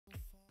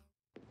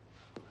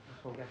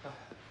Go get that.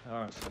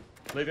 All right.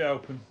 Leave it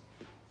open.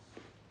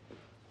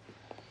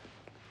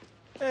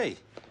 Hey.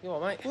 You all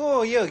right, mate?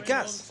 Whoa, yo,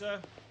 Gas.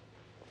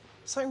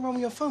 Something wrong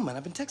with your phone, man.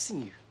 I've been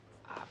texting you.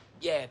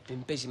 Yeah,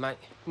 been busy, mate.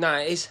 Nah,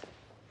 it is.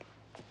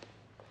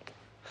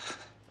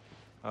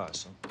 All right,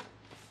 son.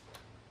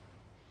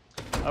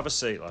 Have a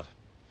seat, lad.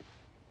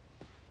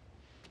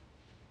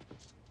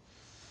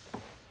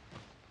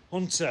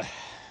 Hunter,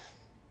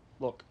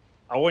 look,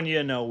 I want you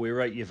to know we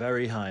rate you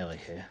very highly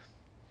here.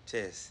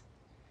 Cheers.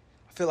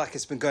 I feel like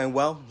it's been going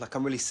well, like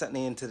I'm really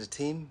settling into the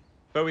team.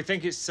 But we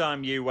think it's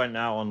time you went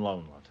out on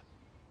loan, lad.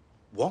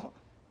 What?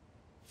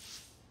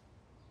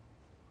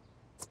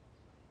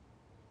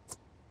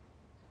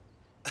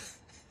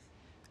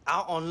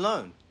 Out on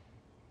loan?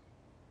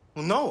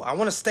 Well, no, I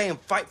want to stay and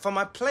fight for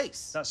my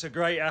place. That's a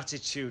great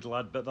attitude,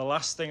 lad, but the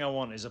last thing I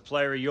want is a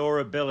player of your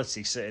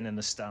ability sitting in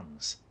the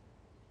stands.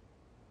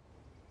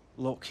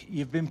 Look,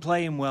 you've been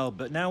playing well,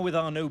 but now with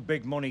our new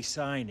big money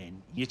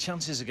signing, your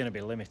chances are going to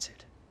be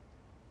limited.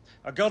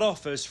 I got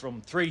offers from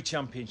 3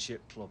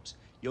 championship clubs.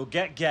 You'll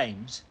get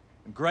games,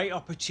 a great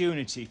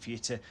opportunity for you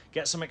to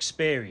get some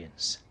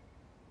experience.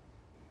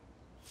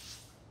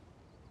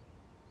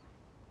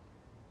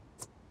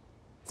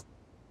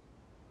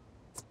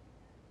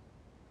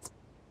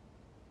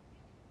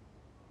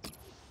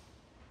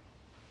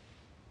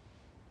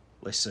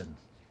 Listen,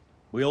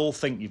 we all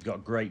think you've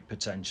got great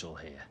potential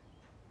here,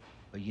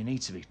 but you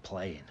need to be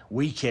playing,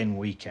 week in,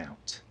 week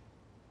out.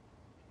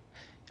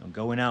 And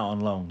going out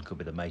on loan could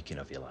be the making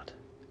of you, lad.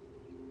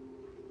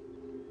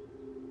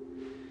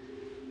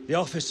 The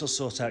office will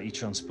sort out your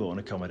transport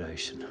and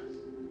accommodation.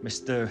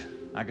 Mr.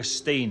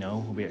 Agostino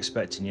will be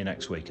expecting you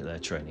next week at their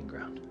training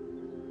ground.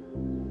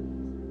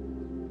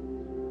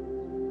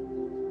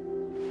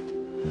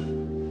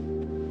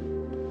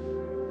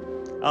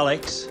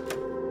 Alex.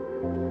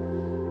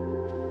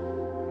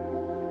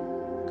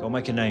 Go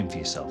make a name for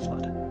yourself,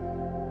 lad.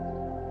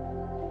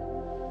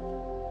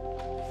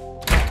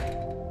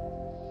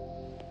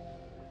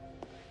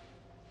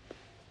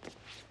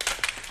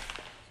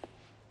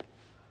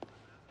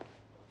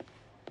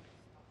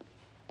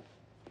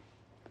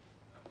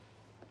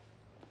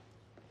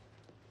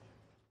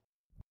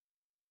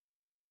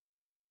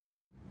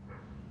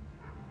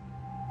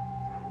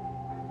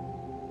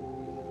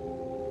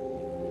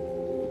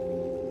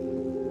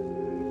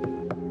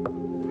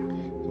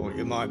 Thought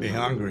you might be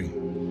hungry.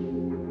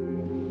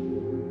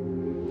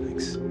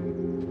 Thanks.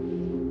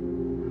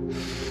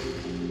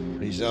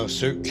 These old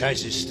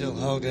suitcases still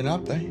holding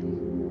up, eh?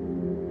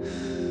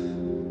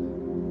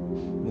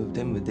 Moved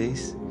in with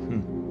these.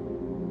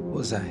 What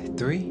was I,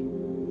 3?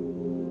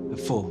 Or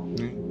 4?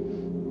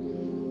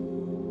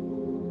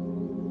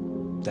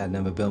 Dad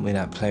never built me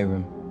that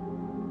playroom.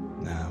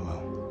 Nah,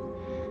 well,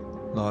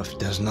 life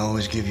doesn't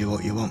always give you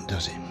what you want,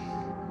 does it?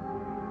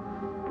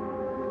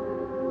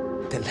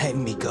 They're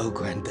letting me go,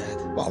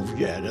 Granddad. Well,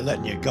 yeah, they're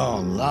letting you go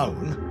on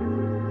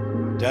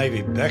loan.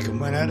 David Beckham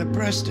went out of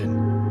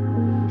Preston.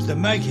 It's the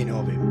making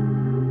of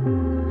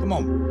him. Come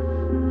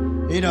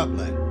on, eat up,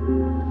 lad.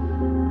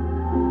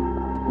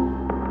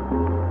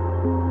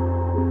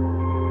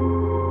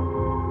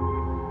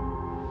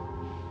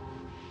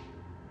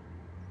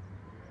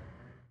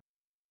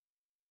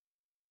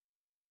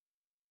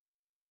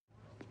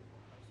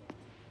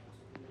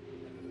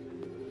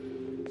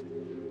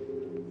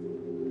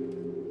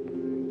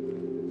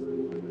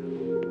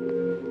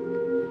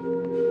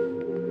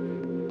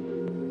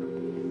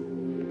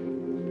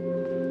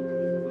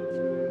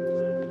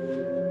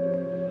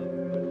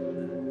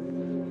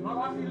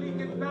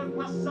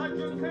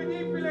 Passaggio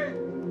incredibile!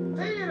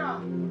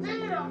 Tira!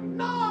 Tira!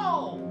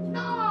 No!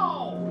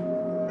 No!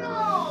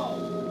 No!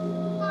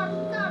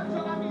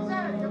 Mannaggia la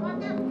miseria, ma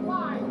che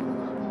fai?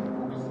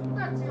 Come si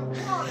pezzi il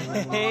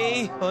cuore?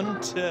 Hey,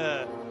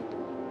 Hunter.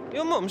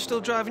 Your mum's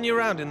still driving you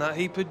around in that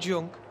heap of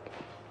junk?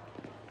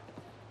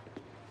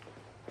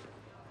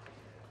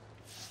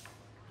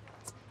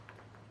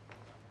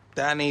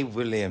 Danny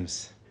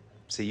Williams.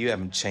 So you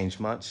haven't changed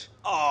much.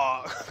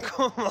 Oh,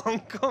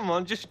 come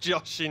on, just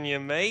joshing you,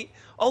 mate.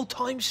 Old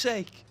time's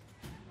sake.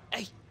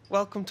 Hey,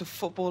 welcome to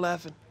football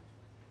heaven.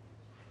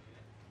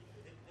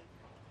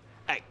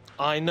 Hey,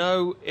 I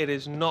know it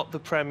is not the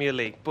Premier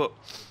League, but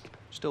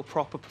still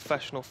proper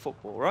professional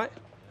football, right?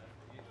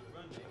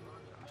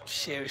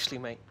 Seriously,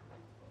 mate.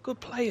 Good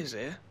players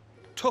here.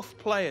 Tough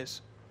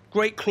players.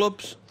 Great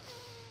clubs.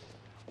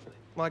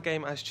 My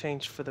game has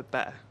changed for the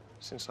better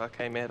since I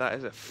came here. That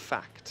is a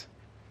fact.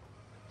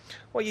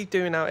 What are you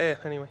doing out here,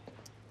 anyway?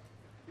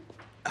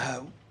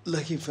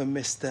 Looking for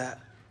Mr.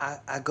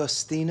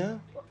 Agostino?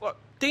 What?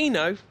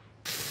 Dino?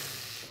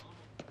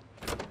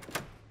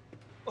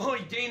 Oi,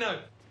 Dino!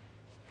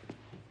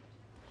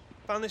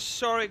 Found this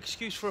sorry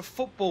excuse for a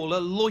footballer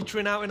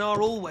loitering out in our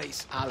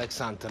hallways.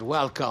 Alexander,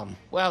 welcome,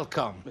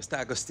 welcome. Mr.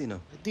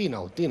 Agostino?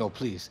 Dino,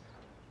 please.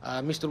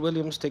 Mr.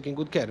 Williams taking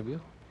good care of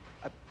you?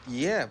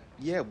 Yeah,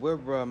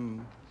 we're,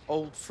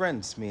 old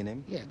friends, me and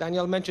him. Yeah,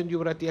 Daniel mentioned you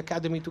were at the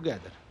academy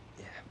together.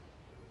 Yeah.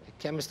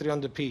 Chemistry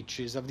on the pitch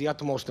is of the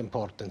utmost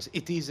importance.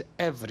 It is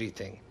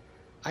everything.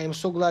 I am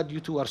so glad you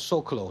two are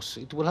so close.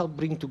 It will help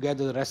bring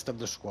together the rest of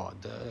the squad.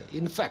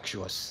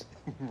 Infectious.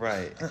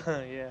 Right.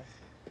 Yeah.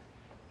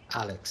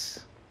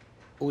 Alex,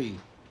 we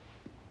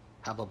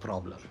have a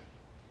problem.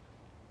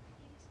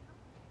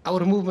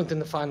 Our movement in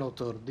the final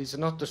third is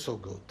not so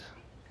good,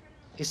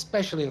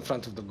 especially in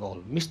front of the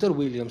goal. Mr.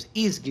 Williams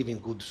is giving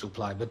good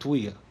supply, but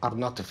we are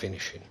not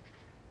finishing.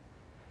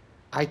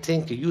 I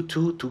think you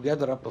two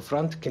together up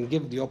front can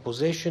give the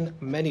opposition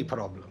many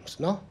problems,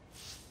 no?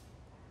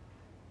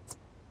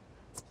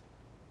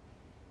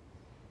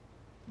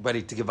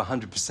 Ready to give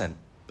 100%.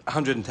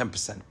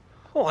 110%.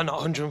 Why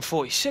not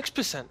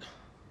 146%?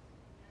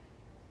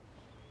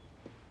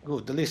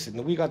 Good.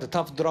 Listen, we got a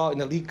tough draw in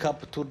the League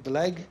Cup to the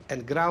leg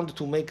and ground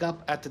to make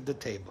up at the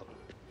table.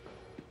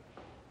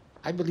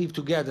 I believe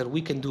together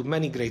we can do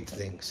many great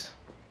things.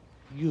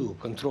 You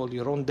control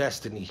your own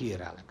destiny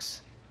here,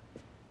 Alex.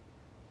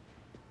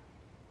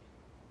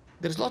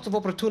 There's lots of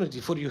opportunity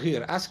for you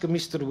here. Ask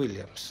Mr.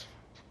 Williams.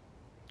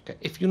 Okay.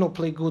 If you don't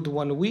play good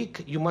 1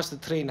 week, you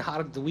must train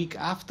hard the week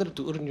after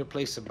to earn your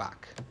place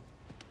back.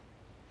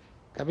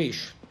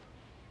 Capish?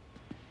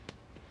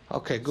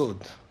 Okay, good.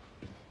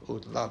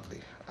 Good,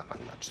 lovely.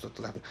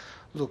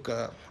 Look,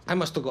 I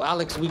must go.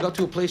 Alex, we got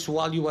you a place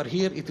while you are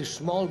here. It is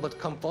small but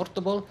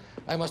comfortable.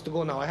 I must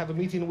go now. I have a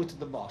meeting with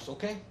the boss,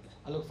 okay?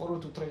 I look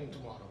forward to training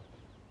tomorrow.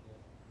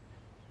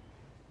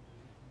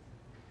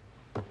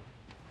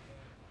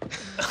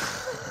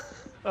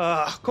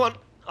 Come on,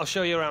 I'll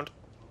show you around.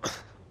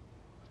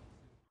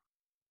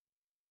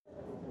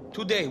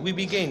 Today, we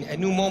begin a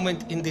new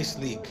moment in this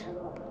league.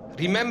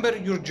 Remember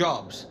your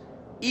jobs.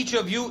 Each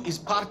of you is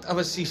part of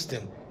a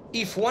system.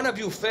 If one of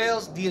you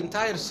fails, the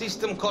entire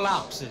system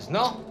collapses,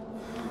 no?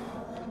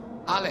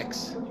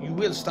 Alex, you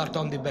will start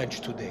on the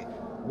bench today.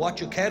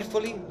 Watch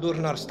carefully,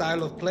 learn our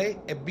style of play,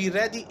 and be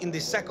ready in the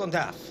second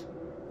half.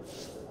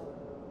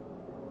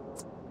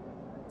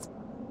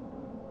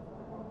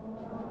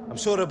 I'm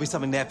sure there'll be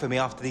something there for me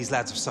after these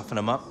lads have softened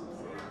them up.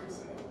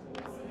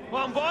 Come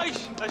on,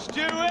 boys, let's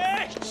do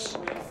it!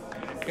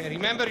 Okay,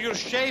 remember your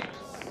shape,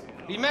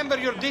 remember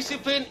your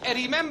discipline, and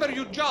remember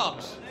your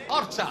jobs.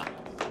 Orza!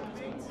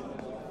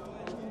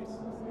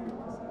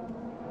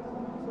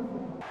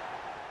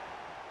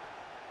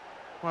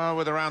 Well,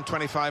 with around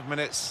 25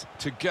 minutes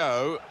to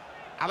go,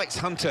 Alex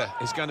Hunter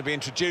is going to be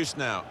introduced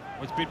now.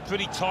 Well, it's been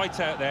pretty tight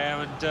out there,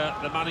 and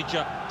the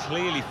manager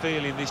clearly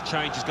feeling this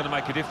change is going to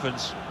make a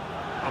difference.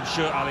 I'm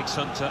sure Alex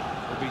Hunter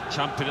will be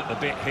champing at the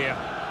bit here.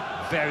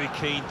 Very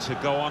keen to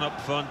go on up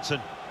front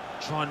and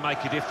try and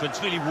make a difference,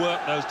 really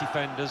work those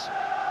defenders.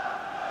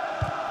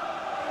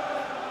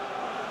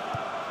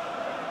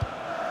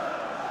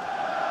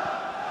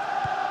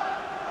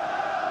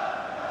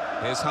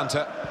 Here's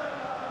Hunter.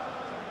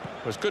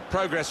 There's good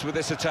progress with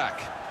this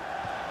attack.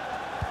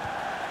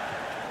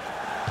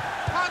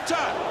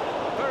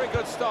 Hunter! Very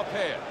good stop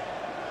here.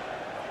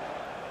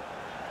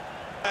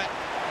 And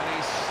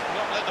he's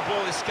not let the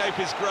ball escape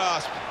his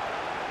grasp.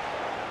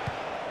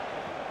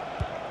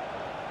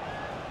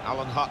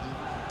 Alan Hutton.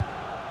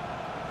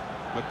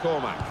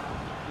 McCormack.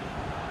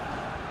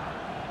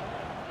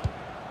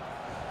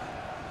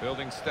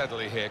 Building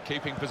steadily here,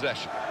 keeping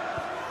possession.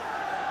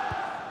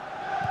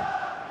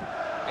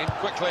 In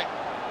quickly.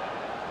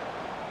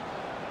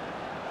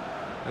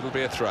 It'll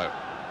be a throw.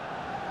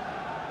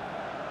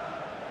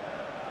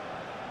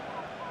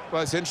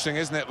 Well, it's interesting,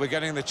 isn't it? We're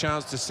getting the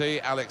chance to see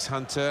Alex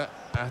Hunter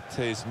at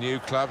his new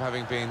club,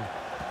 having been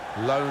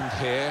loaned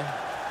here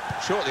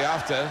shortly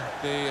after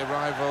the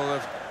arrival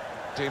of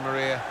Di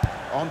Maria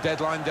on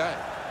deadline day.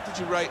 Did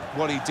you rate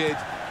what he did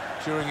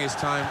during his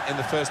time in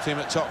the first team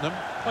at Tottenham?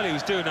 Well, he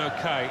was doing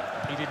okay.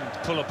 He didn't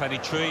pull up any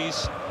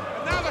trees.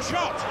 And now the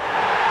shot!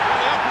 Well,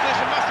 the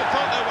opposition must have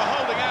thought they were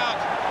holding out,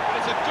 but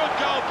it's a good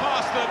goal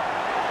past them.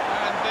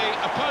 And the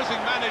opposing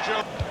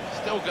manager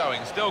still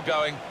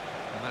going,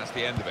 and that's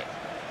the end of it.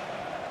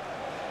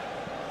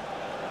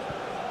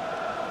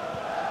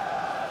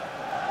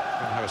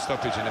 We'll have a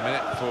stoppage in a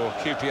minute for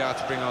QPR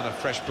to bring on a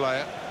fresh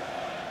player.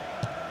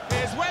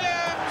 Here's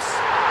Williams!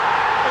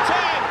 It's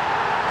in!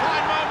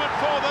 Fine moment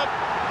for them.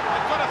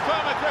 They've got a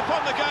firmer grip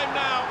on the game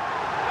now.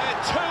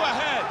 They're 2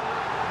 ahead.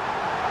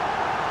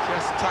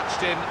 Just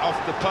touched in off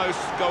the post.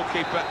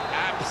 Goalkeeper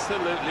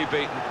absolutely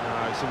beaten.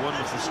 Oh, it's a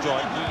wonderful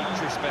strike, really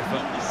crisp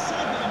effort.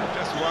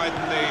 Just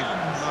widen the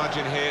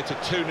margin here to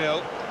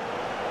 2-0.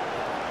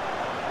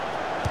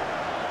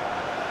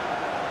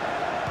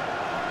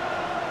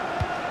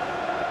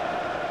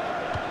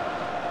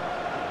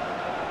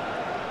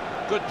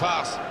 Good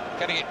pass,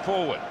 getting it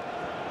forward.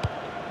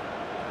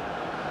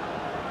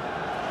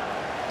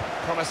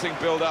 Promising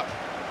build-up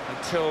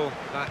until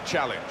that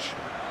challenge.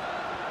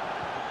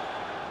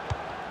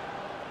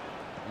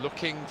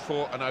 Looking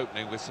for an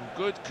opening with some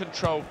good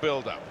controlled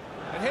build-up.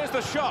 And here's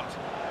the shot.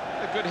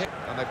 A good hit,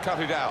 and they've cut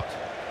it out.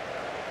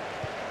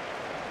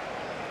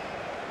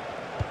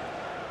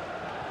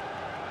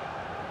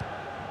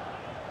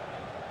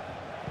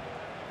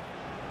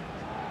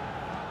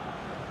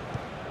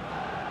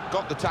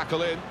 Got the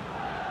tackle in.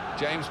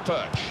 James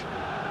Perch.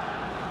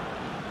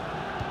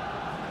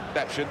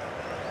 Reception.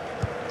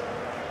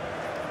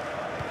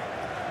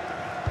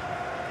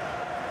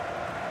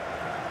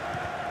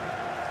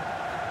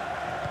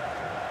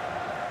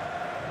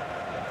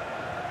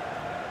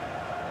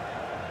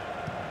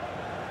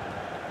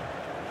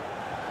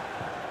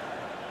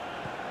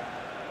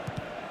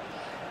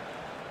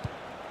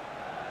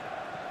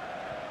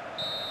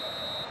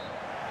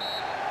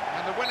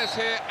 minus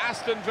here,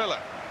 Aston Villa.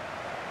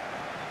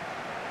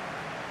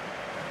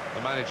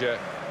 The manager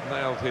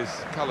nailed his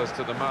colours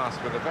to the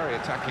mast with a very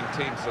attacking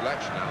team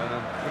selection, Alan,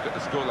 and look at the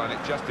scoreline,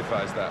 it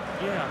justifies that.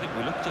 Yeah, I think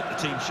we looked at the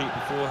team sheet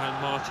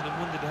beforehand, Martin,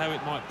 and wondered how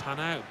it might pan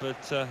out,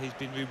 but he's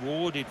been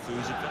rewarded for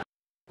his advantage.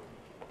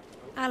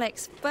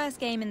 Alex, first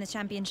game in the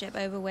Championship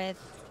over with.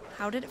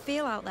 How did it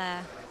feel out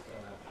there?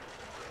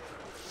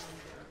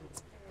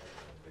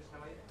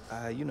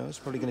 You know, it's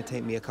probably going to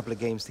take me a couple of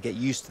games to get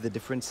used to the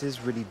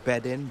differences, really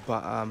bed in,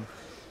 but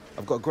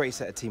I've got a great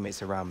set of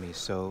teammates around me,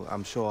 so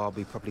I'm sure I'll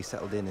be properly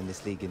settled in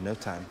this league in no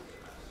time.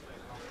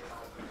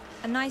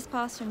 A nice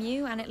pass from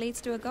you, and it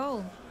leads to a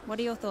goal. What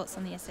are your thoughts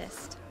on the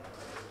assist?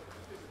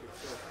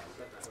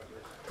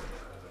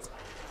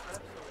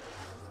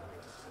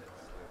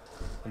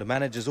 The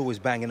manager's always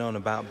banging on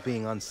about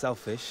being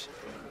unselfish,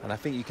 and I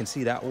think you can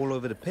see that all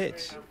over the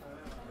pitch.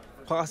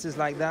 Passes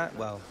like that,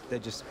 well, they're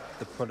just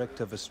the product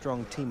of a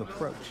strong team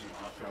approach.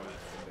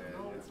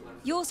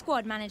 Your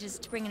squad manages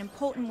to bring an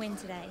important win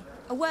today.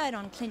 A word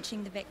on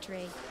clinching the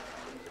victory.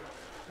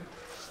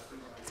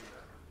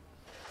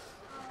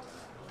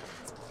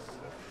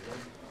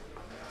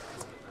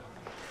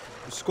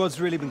 The squad's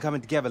really been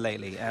coming together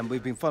lately, and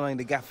we've been following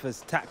the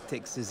gaffer's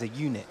tactics as a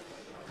unit.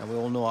 And we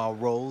all know our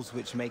roles,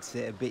 which makes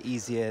it a bit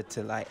easier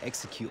to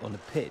execute on the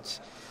pitch.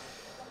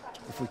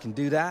 If we can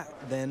do that,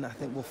 then I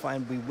think we'll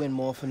find we win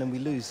more often than we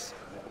lose.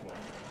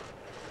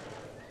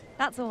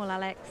 That's all,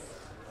 Alex.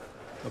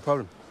 No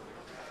problem.